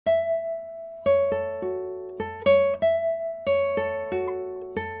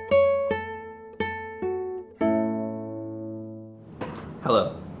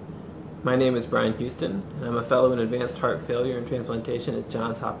My name is Brian Houston, and I'm a fellow in advanced heart failure and transplantation at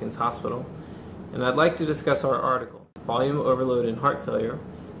Johns Hopkins Hospital, and I'd like to discuss our article, Volume Overload in Heart Failure,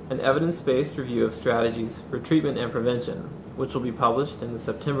 an evidence-based review of strategies for treatment and prevention, which will be published in the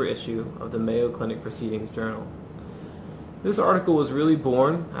September issue of the Mayo Clinic Proceedings Journal. This article was really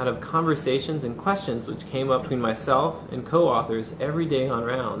born out of conversations and questions which came up between myself and co-authors every day on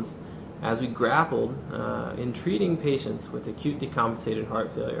rounds as we grappled in treating patients with acute decompensated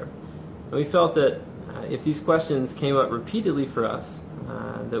heart failure. And we felt that if these questions came up repeatedly for us,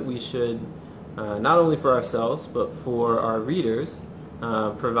 that we should, not only for ourselves, but for our readers,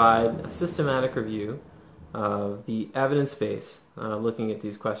 provide a systematic review of the evidence base looking at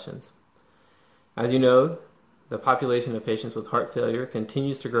these questions. As you know, the population of patients with heart failure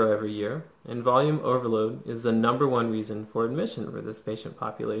continues to grow every year, and volume overload is the number one reason for admission for this patient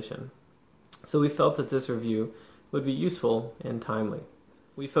population. So we felt that this review would be useful and timely.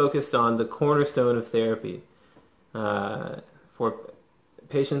 We focused on the cornerstone of therapy for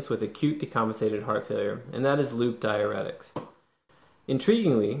patients with acute decompensated heart failure, and that is loop diuretics.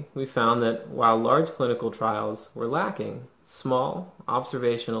 Intriguingly, we found that while large clinical trials were lacking, small,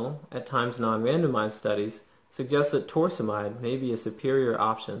 observational, at times non-randomized studies suggest that torsemide may be a superior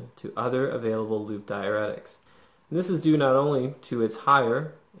option to other available loop diuretics. And this is due not only to its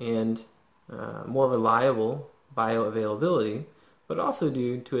higher and more reliable bioavailability, but also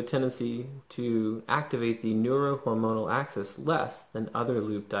due to a tendency to activate the neurohormonal axis less than other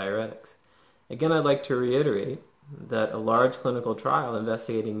loop diuretics. Again, I'd like to reiterate that a large clinical trial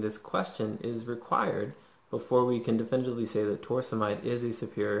investigating this question is required before we can definitively say that torsemide is a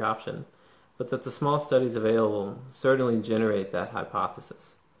superior option, but that the small studies available certainly generate that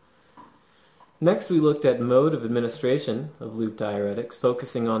hypothesis. Next, we looked at mode of administration of loop diuretics,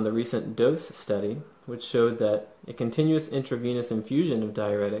 focusing on the recent DOSE study, which showed that a continuous intravenous infusion of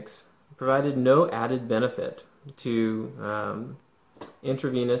diuretics provided no added benefit to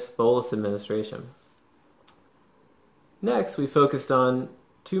intravenous bolus administration. Next, we focused on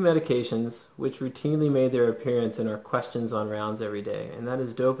two medications which routinely made their appearance in our questions on rounds every day, and that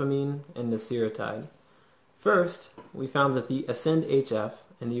is dopamine and diuretics. First, we found that the ASCEND-HF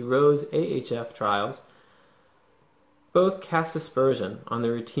and the ROSE-AHF trials both cast aspersion on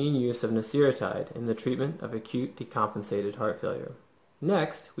the routine use of diuretics in the treatment of acute decompensated heart failure.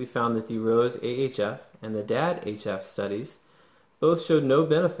 Next, we found that the ROSE-AHF and the DAD-HF studies both showed no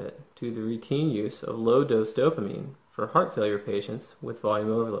benefit to the routine use of low-dose dopamine for heart failure patients with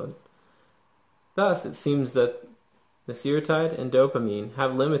volume overload. Thus, it seems that diuretics and dopamine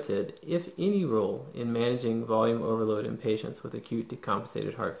have limited, if any, role in managing volume overload in patients with acute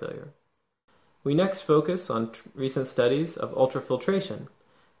decompensated heart failure. We next focus on recent studies of ultrafiltration,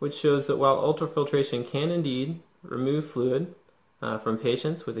 which shows that while ultrafiltration can indeed remove fluid from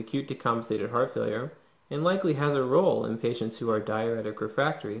patients with acute decompensated heart failure, and likely has a role in patients who are diuretic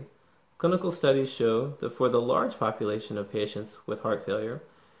refractory, clinical studies show that for the large population of patients with heart failure,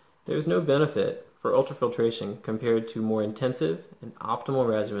 there is no benefit for ultrafiltration compared to more intensive and optimal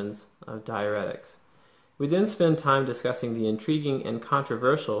regimens of diuretics. We then spend time discussing the intriguing and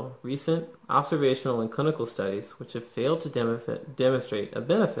controversial recent observational and clinical studies which have failed to demonstrate a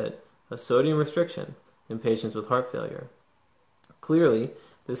benefit of sodium restriction in patients with heart failure. Clearly,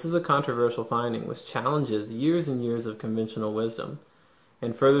 this is a controversial finding which challenges years and years of conventional wisdom,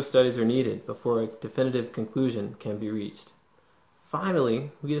 and further studies are needed before a definitive conclusion can be reached.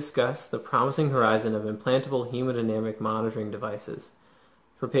 Finally, we discuss the promising horizon of implantable hemodynamic monitoring devices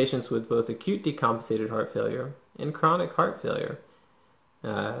for patients with both acute decompensated heart failure and chronic heart failure,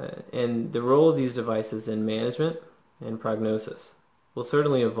 and the role of these devices in management and prognosis will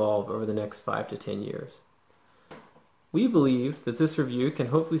certainly evolve over the next 5 to 10 years. We believe that this review can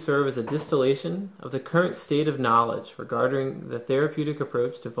hopefully serve as a distillation of the current state of knowledge regarding the therapeutic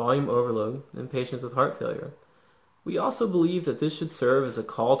approach to volume overload in patients with heart failure. We also believe that this should serve as a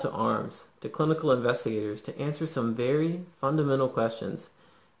call to arms to clinical investigators to answer some very fundamental questions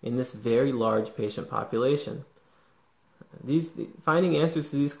in this very large patient population. Finding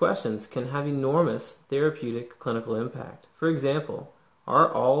answers to these questions can have enormous therapeutic clinical impact. For example,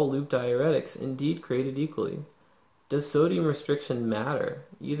 are all loop diuretics indeed created equally? Does sodium restriction matter,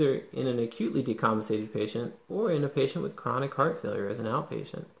 either in an acutely decompensated patient or in a patient with chronic heart failure as an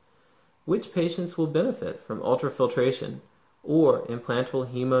outpatient? Which patients will benefit from ultrafiltration or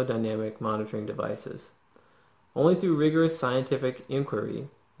implantable hemodynamic monitoring devices? Only through rigorous scientific inquiry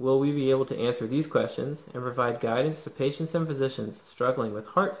will we be able to answer these questions and provide guidance to patients and physicians struggling with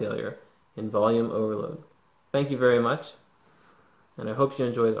heart failure and volume overload. Thank you very much, and I hope you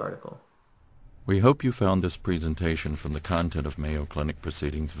enjoy the article. We hope you found this presentation from the content of Mayo Clinic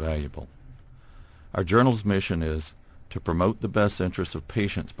Proceedings valuable. Our journal's mission is to promote the best interests of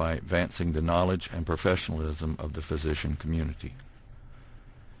patients by advancing the knowledge and professionalism of the physician community.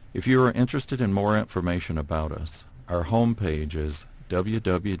 If you are interested in more information about us, our homepage is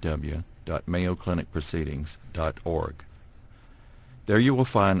www.mayoclinicproceedings.org. There you will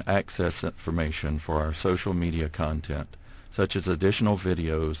find access information for our social media content, such as additional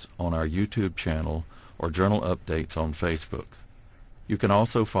videos on our YouTube channel or journal updates on Facebook. You can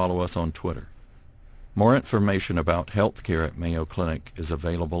also follow us on Twitter. More information about healthcare at Mayo Clinic is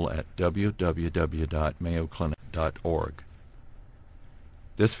available at www.mayoclinic.org.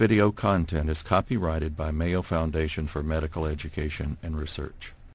 This video content is copyrighted by Mayo Foundation for Medical Education and Research.